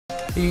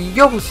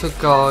Yo, what's up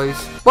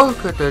guys,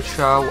 welcome to the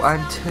channel,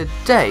 and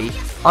today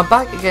I'm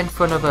back again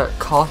for another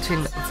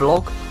karting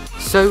vlog.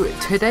 So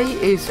today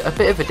is a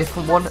bit of a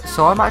different one,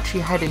 so I'm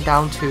actually heading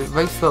down to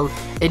Raceworld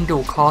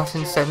Indoor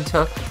Karting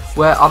Centre,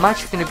 where I'm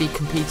actually going to be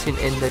competing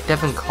in the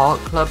Devon Kart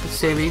Club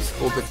series,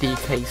 or the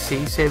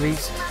DKC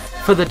series,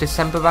 for the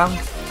December round.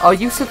 I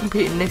used to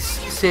compete in this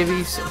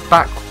series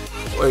back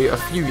a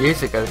few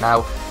years ago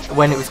now,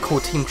 when it was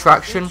called Team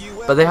Traction,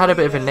 but they had a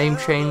bit of a name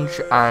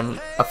change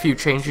and a few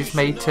changes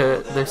made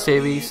to the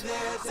series.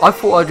 I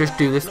thought I'd just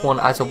do this one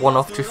as a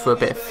one-off just for a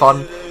bit of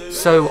fun,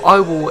 so I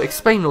will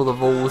explain all the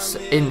rules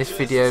in this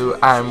video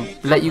and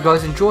let you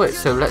guys enjoy it.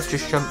 So let's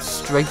just jump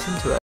straight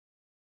into it.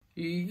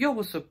 Yo,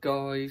 what's up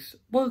guys,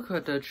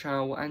 welcome to the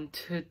channel, and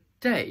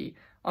today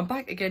I'm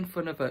back again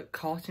for another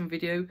karting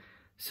video.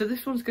 So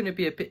this one's going to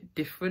be a bit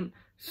different.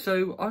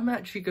 So I'm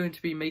actually going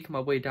to be making my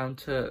way down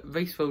to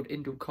Raceworld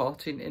Indoor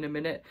Karting in a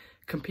minute,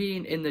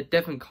 competing in the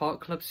Devon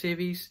Kart Club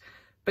series.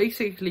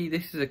 Basically,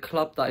 this is a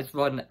club that is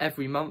run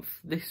every month.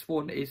 This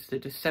one is the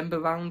December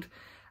round,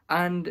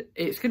 and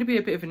it's going to be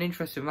a bit of an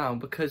interesting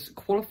round because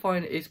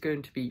qualifying is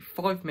going to be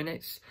 5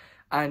 minutes,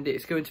 and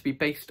it's going to be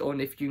based on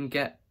if you can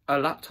get a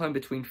lap time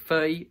between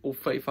 30 or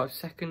 35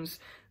 seconds.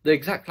 The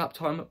exact lap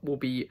time will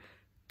be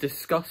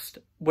discussed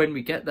when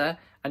we get there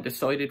and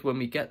decided when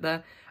we get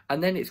there.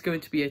 And then it's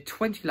going to be a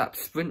 20 lap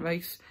sprint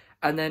race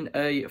and then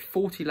a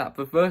 40 lap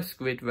reverse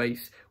grid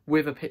race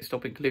with a pit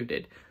stop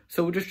included.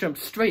 So we'll just jump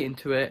straight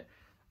into it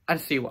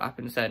and see what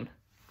happens then.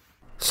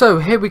 So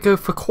here we go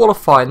for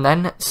qualifying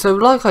then. So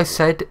like I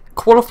said,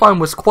 qualifying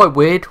was quite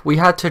weird. We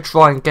had to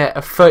try and get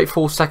a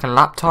 34-second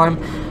lap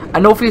time,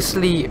 and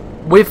obviously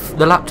with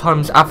the lap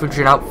times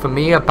averaging out for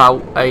me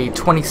about a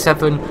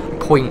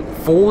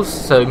 27.4s,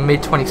 so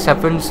mid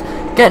 27s,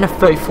 getting a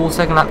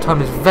 34-second lap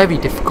time is very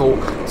difficult.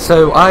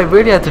 So I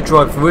really had to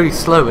drive really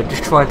slow and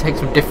just try and take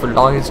some different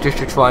lines just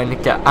to try and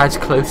get as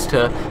close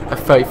to a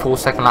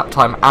 34-second lap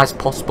time as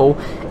possible.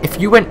 If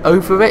you went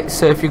over it,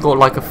 so if you got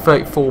like a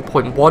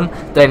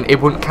 34.1, then it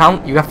wouldn't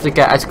count. You have to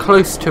get as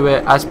close to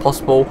it as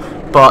possible,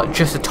 but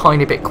just a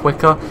tiny bit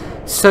quicker.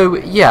 So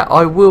yeah,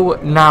 I will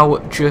now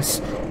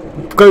just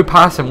go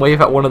past and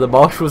wave at one of the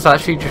marshals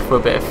actually, just for a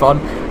bit of fun.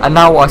 And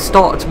now I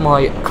start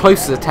my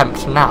closest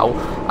attempt now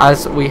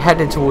as we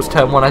head in towards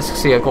turn 1. As you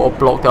can see, I got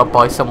blocked up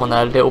by someone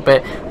there a little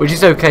bit, which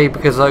is okay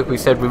because like we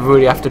said, we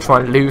really have to try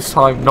and lose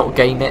time, not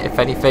gain it if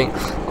anything.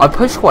 I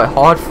pushed quite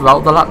hard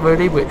throughout the lap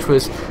really, which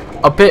was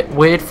a bit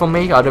weird for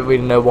me. I don't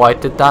really know why I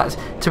did that.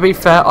 To be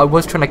fair, I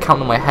was trying to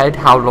count in my head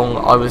how long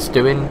I was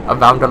doing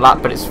around a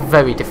lap, but it's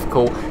very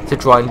difficult to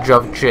try and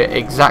judge it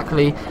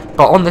exactly.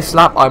 But on this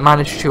lap, I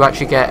managed to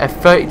actually get a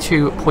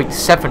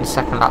 32.7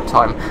 second lap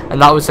time,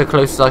 and that was the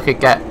closest I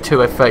could get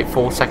to a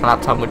 34-second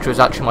lap time, which was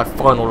actually my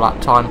final lap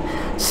time.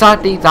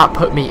 Sadly, that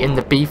put me in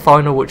the B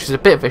final, which is a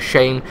bit of a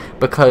shame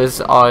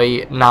because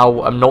I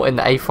now am not in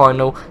the A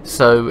final,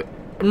 so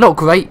not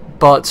great.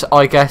 But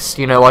I guess,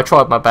 you know, I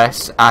tried my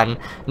best, and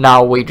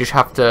now we just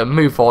have to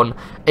move on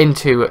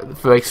into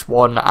race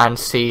 1 and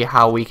see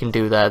how we can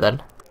do there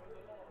then.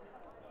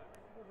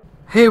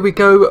 Here we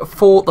go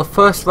for the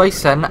first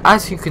race then.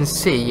 As you can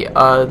see,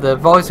 the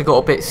visor got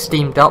a bit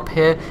steamed up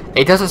here.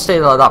 It doesn't stay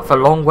like that for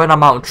long. When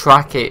I'm out on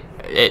track,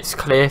 it's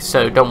clear,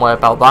 so don't worry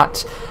about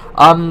that.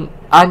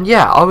 And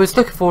yeah, I was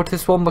looking forward to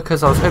this one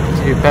because I was hoping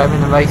to do better in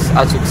the race.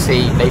 As you can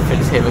see,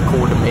 Nathan's here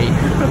recording me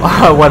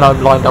when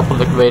I'm lined up on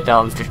the grid, and I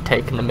was just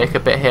taking the mick a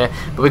bit here.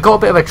 But we got a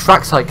bit of a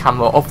trackside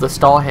camera of the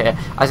start here,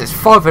 as it's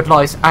 5 red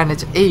lights, and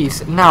it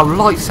is now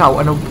lights out,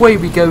 and away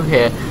we go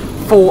here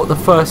for the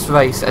first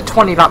race, a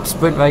 20 lap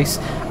sprint race.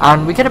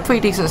 And we get a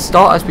pretty decent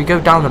start as we go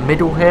down the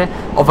middle here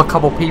of a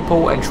couple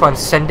people and try and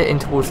send it in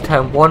towards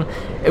turn 1.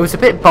 It was a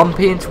bit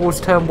bumpy in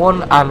towards turn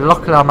 1, and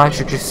luckily I managed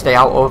to just stay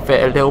out of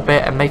it a little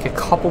bit and make a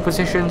couple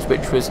positions,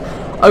 which was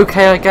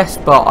okay I guess.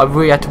 But I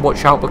really had to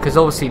watch out because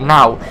obviously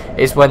now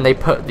is when they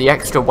put the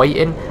extra weight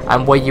in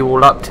and weigh you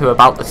all up to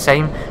about the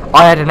same.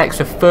 I had an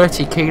extra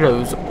 30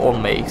 kilos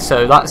on me,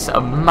 so that's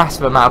a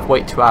massive amount of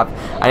weight to have,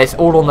 and it's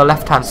all on the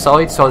left hand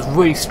side, so I was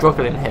really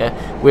struggling here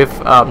with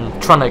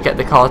trying to get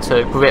the car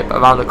to grip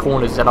around the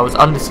corners, and I was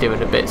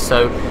understeering a bit,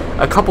 so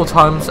a couple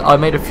times I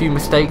made a few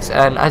mistakes,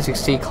 and as you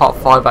can see, kart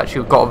 5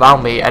 actually got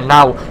around me, and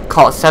now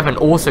kart 7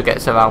 also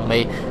gets around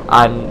me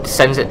and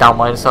sends it down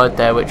my inside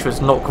there, which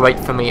was not great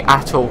for me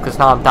at all because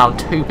now I'm down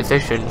 2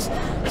 positions.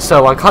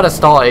 So I kind of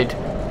started,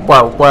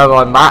 well, where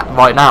I'm at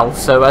right now.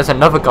 So as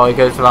another guy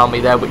goes around me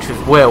there, which was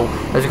Will,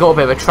 has got a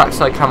bit of a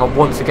trackside camera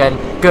once again,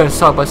 going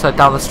side by side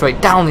down the straight,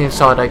 down the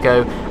inside I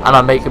go, and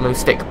I make a move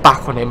stick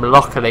back on him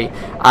luckily,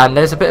 and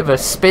there's a bit of a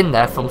spin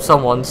there from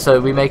someone, so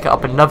we make it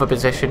up another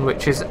position,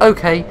 which is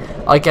okay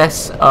I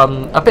guess.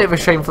 A bit of a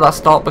shame for that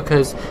start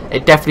because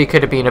it definitely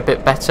could have been a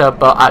bit better,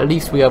 but at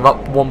least we are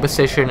up 1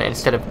 position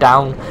instead of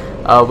down,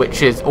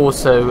 which is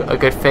also a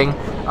good thing.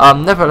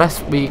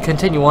 Nevertheless, we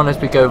continue on as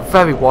we go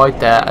very wide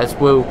there, as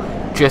Will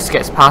just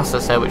gets past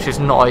us there, which is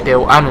not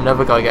ideal, and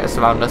another guy gets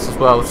around us as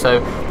well, so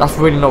that's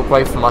really not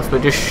great from us.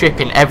 We're just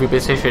shipping every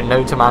position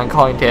known to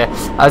mankind here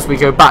as we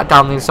go back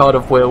down the inside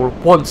of Will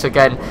once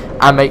again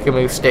and make a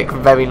move stick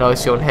very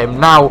nicely on him.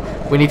 Now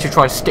we need to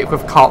try and stick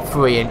with kart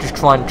 3 and just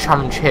try and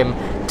challenge him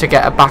to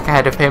get a back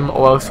ahead of him,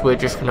 or else we're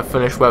just going to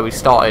finish where we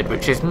started,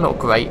 which is not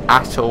great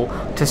at all,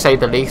 to say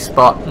the least.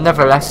 But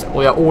nevertheless,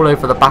 we are all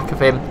over the back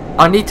of him.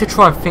 I need to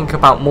try and think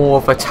about more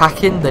of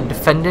attacking than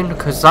defending,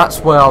 because that's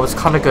where I was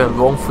kind of going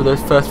wrong for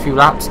those first few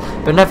laps.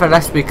 But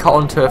nevertheless, we cut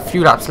onto a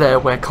few laps later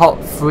where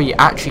kart 3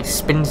 actually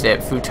spins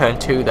it through turn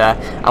 2 there,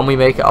 and we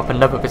make it up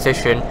another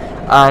position.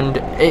 And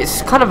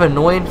it's kind of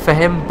annoying for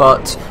him,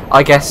 but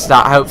I guess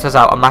that helps us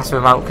out a massive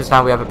amount, because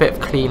now we have a bit of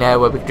clean air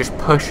where we can just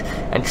push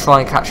and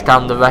try and catch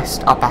down the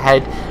rest up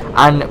ahead.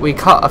 And we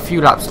cut a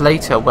few laps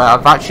later where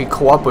I've actually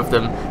caught up with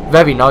them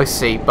very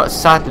nicely, but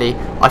sadly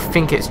I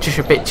think it's just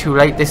a bit too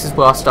late. This is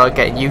where I started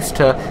getting used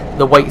to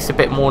the weights a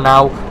bit more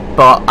now,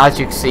 but as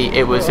you can see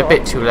it was a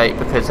bit too late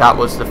because that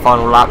was the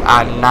final lap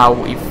and now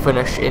we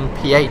finish in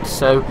P8,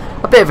 so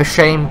a bit of a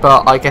shame,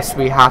 but I guess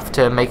we have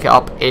to make it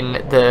up in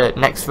the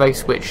next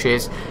race, which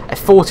is a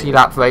 40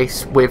 lap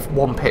race with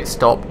 1 pit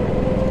stop.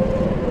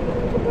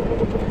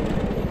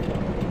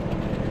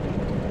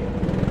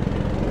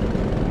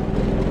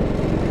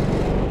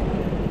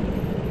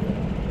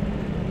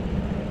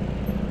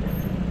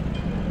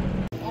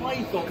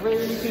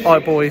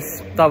 Alright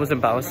boys, that was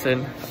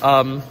embarrassing.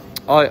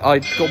 I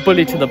got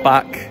bullied to the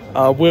back.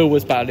 Will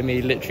was battling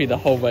me literally the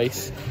whole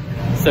race.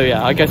 So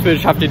yeah, I guess we'll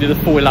just have to do the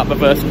 4 lap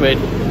reverse grid.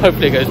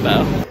 Hopefully it goes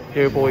better.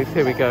 Here boys,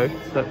 here we go.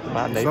 Look, the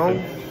man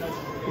Nathan.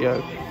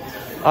 Yo.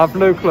 I have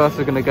no clue how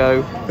we're gonna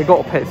go. We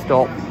got a pit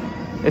stop.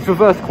 It's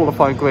reverse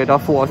qualifying grid. I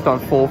thought I was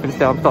starting 4th,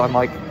 instead I'm starting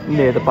like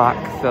near the back,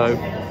 so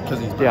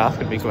yeah, that's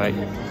gonna be great.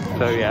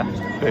 So yeah,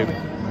 boom.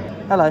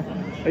 Hello.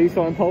 Are you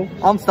starting pole?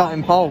 I'm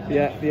starting pole.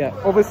 Yeah.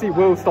 Obviously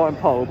Will's starting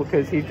pole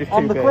because he's just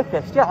I'm the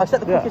quickest. Yeah, I set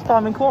the quickest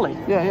time in quali.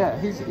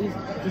 Yeah. He's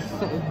just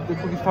set the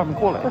quickest time in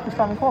quali. Quickest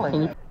time in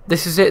quali.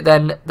 This is it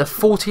then, the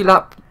 40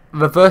 lap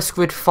reverse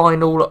grid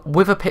final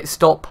with a pit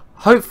stop.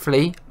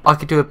 Hopefully I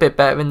could do a bit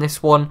better in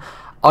this one.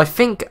 I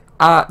think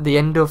at the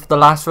end of the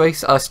last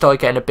race I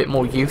started getting a bit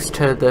more used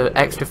to the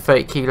extra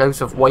 30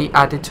 kilos of weight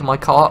added to my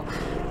kart,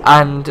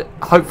 and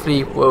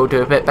hopefully we'll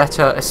do a bit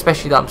better,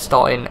 especially that I'm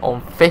starting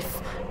on 5th.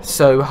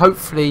 So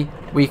hopefully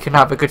we can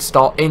have a good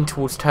start in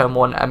towards turn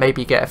 1 and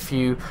maybe get a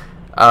few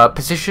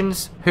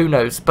positions, who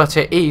knows. But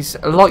it is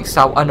lights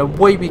out and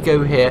away we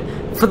go here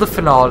for the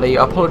finale.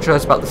 I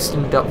apologise about the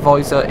steamed up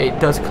visor, it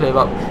does clear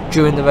up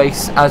during the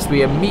race as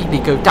we immediately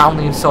go down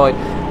the inside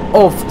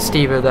of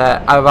Steve-O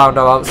there around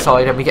our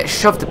outside, and we get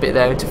shoved a bit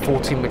there into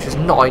 14, which is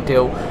not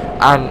ideal.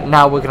 And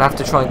now we're going to have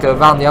to try and go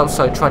around the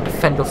outside, try and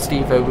defend off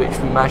Steve-O, which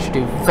we managed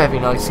to do very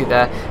nicely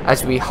there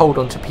as we hold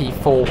on to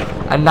P4.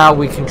 And now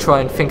we can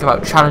try and think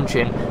about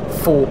challenging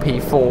for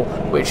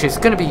P4, which is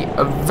going to be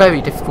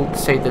very difficult to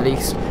say the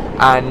least.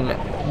 And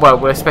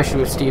well,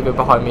 especially with Steve-O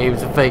behind me, he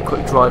was a very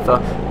quick driver,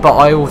 but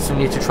I also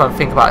need to try and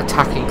think about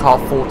attacking car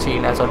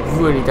 14, as I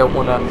really don't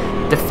want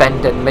to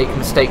defend and make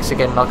mistakes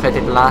again like I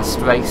did last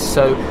race.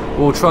 So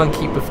we'll try and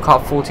keep with car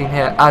 14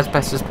 here as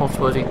best as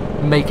possible as we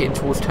make it in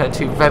towards turn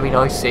 2 very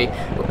nicely.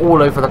 We're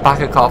all over the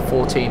back of car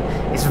 14.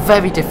 It's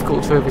very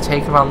difficult to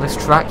overtake around this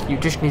track. You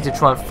just need to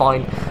try and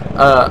find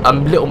a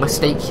little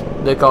mistake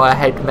the guy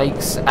ahead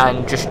makes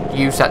and just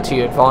use that to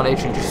your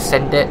advantage and just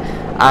send it.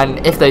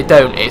 And if they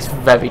don't, it's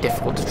very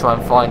difficult to try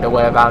and find a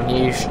way around.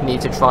 You just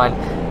need to try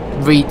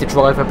and read the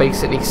driver,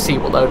 basically, see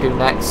what they'll do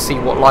next, see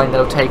what line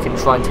they'll take, and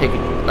try and take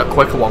a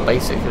quicker one,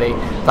 basically.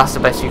 That's the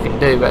best you can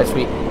do as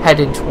we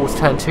head in towards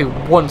turn 2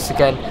 once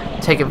again.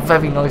 Take it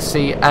very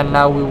nicely, and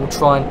now we will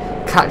try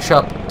and catch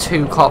up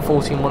to kart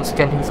 14 once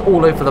again, who's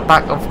all over the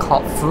back of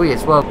kart 3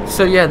 as well.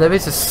 So yeah, there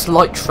is a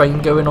slight train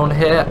going on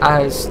here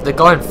as the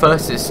guy in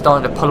first is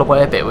starting to pull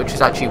away a bit, which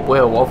is actually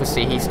Will.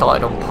 Obviously he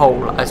started on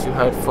pole, as you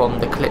heard from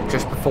the clip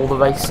just before the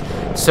race,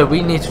 so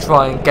we need to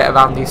try and get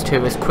around these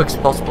two as quick as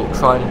possible,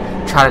 try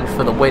and challenge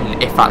for the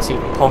win if that's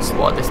even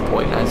possible at this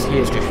point, as he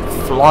is just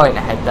flying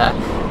ahead there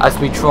as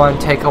we try and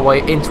take our way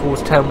in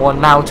towards turn 1.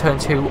 Now turn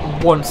 2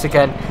 once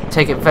again,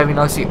 take it very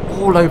nicely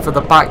all over the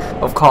back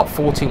of kart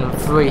 14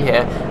 and 3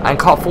 here, and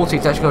kart 14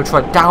 is actually going to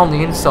try down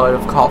the inside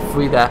of kart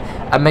 3 there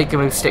and make a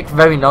move stick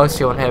very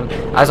nicely on him.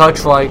 As I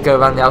try to go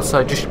around the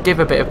outside, just give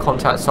a bit of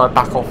contact, so I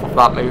back off of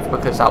that move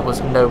because that was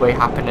no way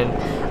happening.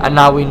 And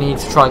now we need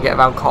to try and get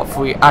around kart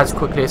 3 as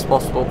quickly as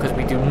possible because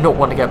we do not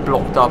want to get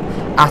blocked up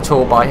at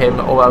all by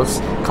him, or else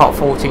kart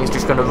 14 is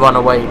just going to run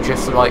away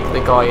just like the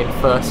guy in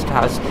first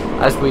has,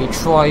 as we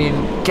try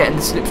and get in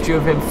the slipstream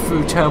of him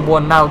through turn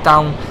 1, now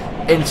down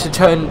into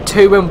turn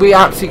 2, and we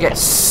actually get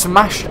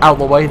smashed out of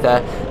the way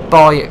there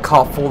by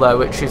kart 4 there,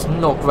 which is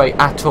not great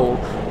at all.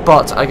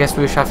 But I guess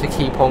we just have to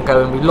keep on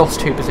going. We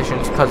lost 2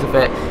 positions because of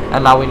it,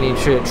 and now we need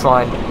to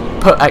try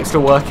and put extra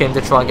work in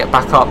to try and get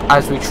back up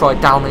as we try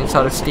down the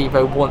inside of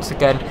Steve-O once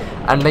again.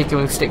 and make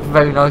him stick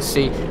very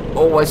nicely.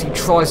 Oh, as he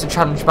tries to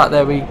challenge back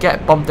there, we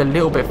get bumped a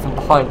little bit from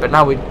behind, but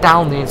now we're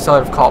down the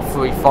inside of kart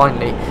 3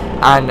 finally,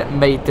 and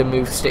made the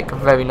move stick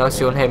very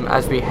nicely on him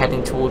as we're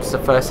heading towards the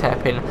first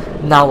hairpin,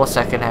 now the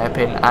second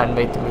hairpin, and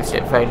made the move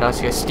stick very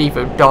nicely as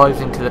Steve-O dives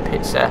into the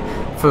pits there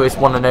for his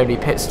one and only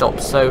pit stop.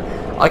 So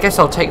I guess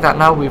I'll take that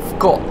now. We've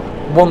got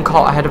one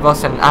kart ahead of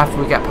us, and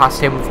after we get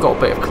past him we've got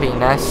a bit of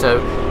clean air, so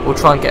we'll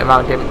try and get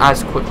around him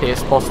as quickly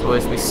as possible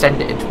as we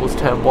send it in towards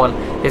turn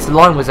 1. His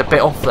line was a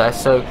bit off there,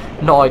 so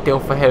not ideal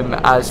for him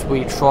as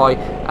we try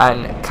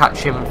and catch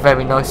him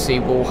very nicely.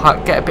 We'll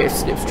get a bit of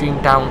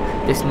slipstream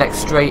down this next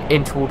straight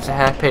in towards the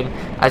hairpin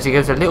as he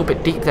goes a little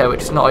bit deep there,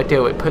 which is not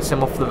ideal. It puts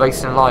him off the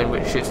racing line,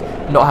 which is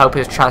not helping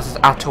his chances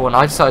at all, and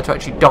I decided to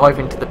actually dive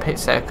into the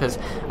pits there because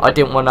I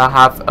didn't want to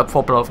have a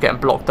problem of getting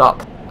blocked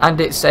up. And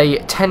it's a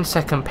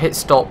 10-second pit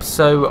stop,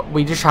 so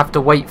we just have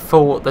to wait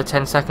for the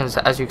 10 seconds.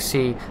 As you can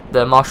see,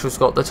 the marshal's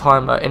got the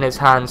timer in his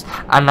hands,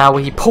 and now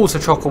he pulls the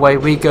truck away,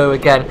 we go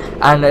again,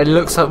 and it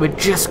looks like we're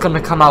just going to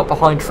come out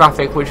behind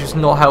traffic, which has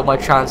not helped my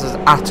chances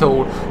at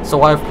all.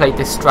 So I've played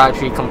this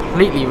strategy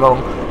completely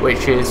wrong,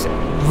 which is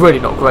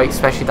really not great,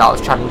 especially that I was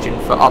challenging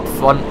for up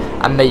front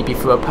and maybe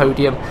for a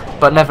podium.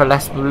 But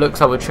nevertheless, it looks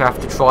like we're going to have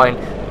to try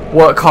and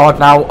work hard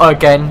now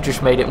again.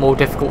 Just made it more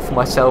difficult for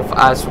myself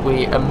as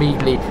we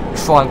immediately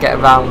try and get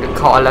around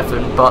kart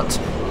 11, but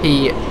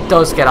he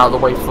does get out of the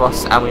way for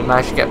us, and we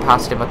manage to get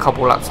past him a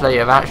couple laps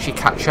later and actually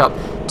catch up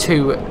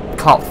to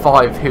kart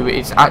 5, who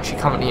is actually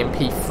currently in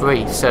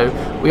P3. So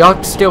we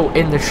are still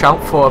in the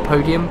shout for a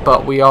podium,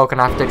 but we are going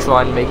to have to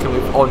try and make a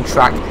move on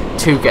track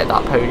to get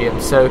that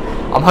podium. So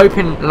I'm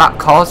hoping lap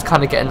cars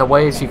kind of get in the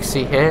way. As you can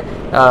see here,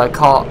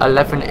 kart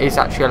 11 is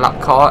actually a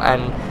lap car,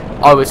 and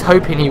I was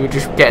hoping he would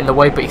just get in the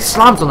way, but he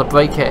slams on the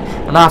brake here,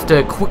 and I have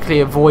to quickly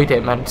avoid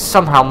him and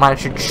somehow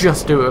manage to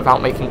just do it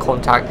without making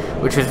contact,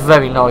 which was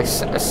very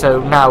nice. So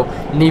now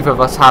neither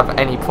of us have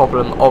any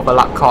problem of a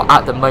lap car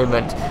at the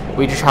moment.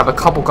 We just have a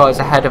couple guys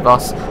ahead of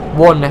us,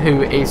 one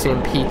who is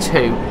in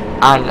P2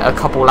 and a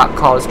couple lap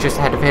cars just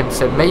ahead of him,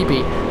 so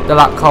maybe the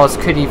lap cars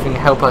could even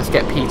help us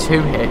get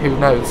P2 here, who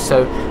knows.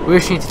 So we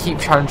just need to keep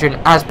challenging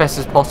as best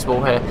as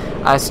possible here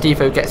as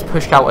Steve-O gets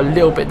pushed out a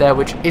little bit there,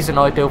 which isn't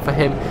ideal for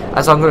him,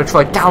 as I'm going to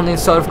try down the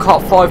inside of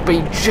kart 5, but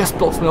he just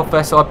blocks me off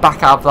there, so I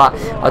back out of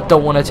that. I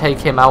don't want to take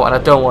him out, and I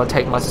don't want to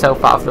take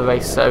myself out of the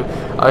race, so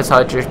I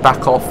decided to just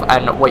back off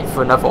and wait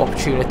for another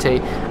opportunity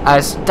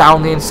as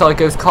down the inside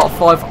goes kart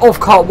 5 off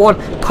kart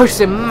 1, pushes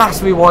him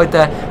massively wide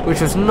there,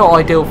 which was not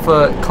ideal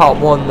for kart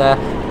 1 there.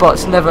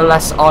 But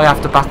nevertheless, I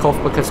have to back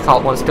off because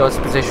kart 1 still has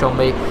a position on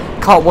me.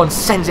 Kart 1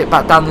 sends it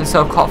back down the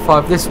inside of kart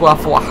 5. This is where I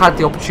thought I had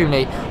the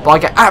opportunity, but I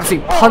get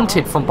absolutely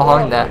punted from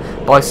behind there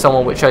by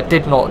someone which I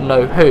did not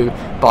know who.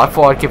 But I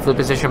thought I'd give the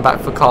position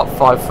back for kart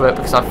 5 for it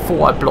because I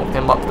thought I blocked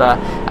him up there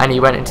and he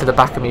went into the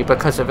back of me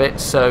because of it.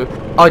 So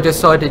I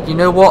decided, you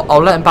know what,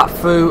 I'll let him back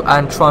through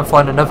and try and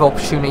find another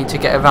opportunity to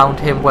get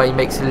around him where he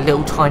makes a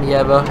little tiny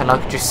error and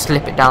I could just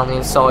slip it down the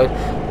inside.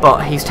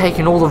 But he's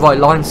taking all the right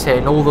lines here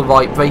and all the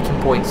right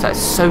braking points. That's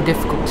so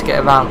difficult to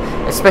get around,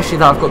 especially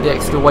that I've got the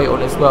extra weight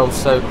on as well.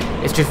 So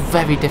it's just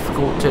very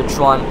difficult to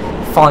try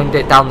and find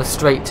it down the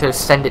straight to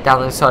send it down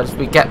the inside as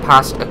we get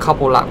past a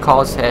couple lap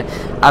cars here.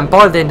 And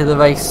by the end of the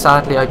race,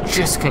 sadly, I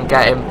just can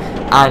get him,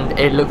 and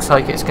it looks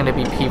like it's going to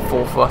be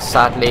P4 for us,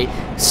 sadly.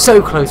 So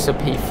close to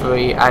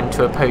P3 and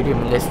to a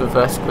podium in this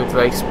reverse grid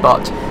race,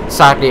 but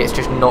sadly it's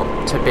just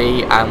not to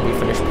be, and we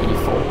finish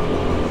P4.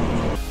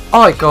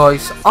 Alright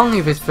guys, I'll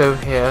leave this video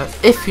here.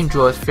 If you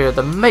enjoyed this video,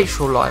 then make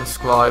sure to like and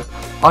subscribe.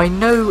 I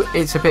know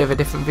it's a bit of a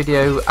different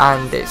video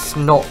and it's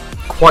not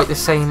quite the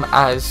same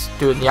as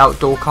doing the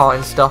outdoor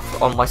karting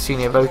stuff on my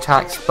senior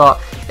Rotax, but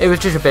it was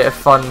just a bit of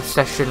fun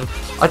session.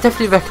 I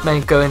definitely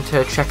recommend going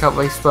to check out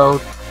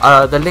Raceworld.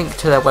 The link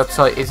to their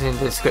website is in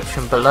the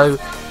description below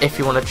if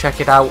you want to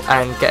check it out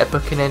and get a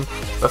booking in.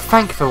 But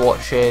thank you for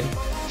watching,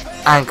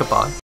 and goodbye.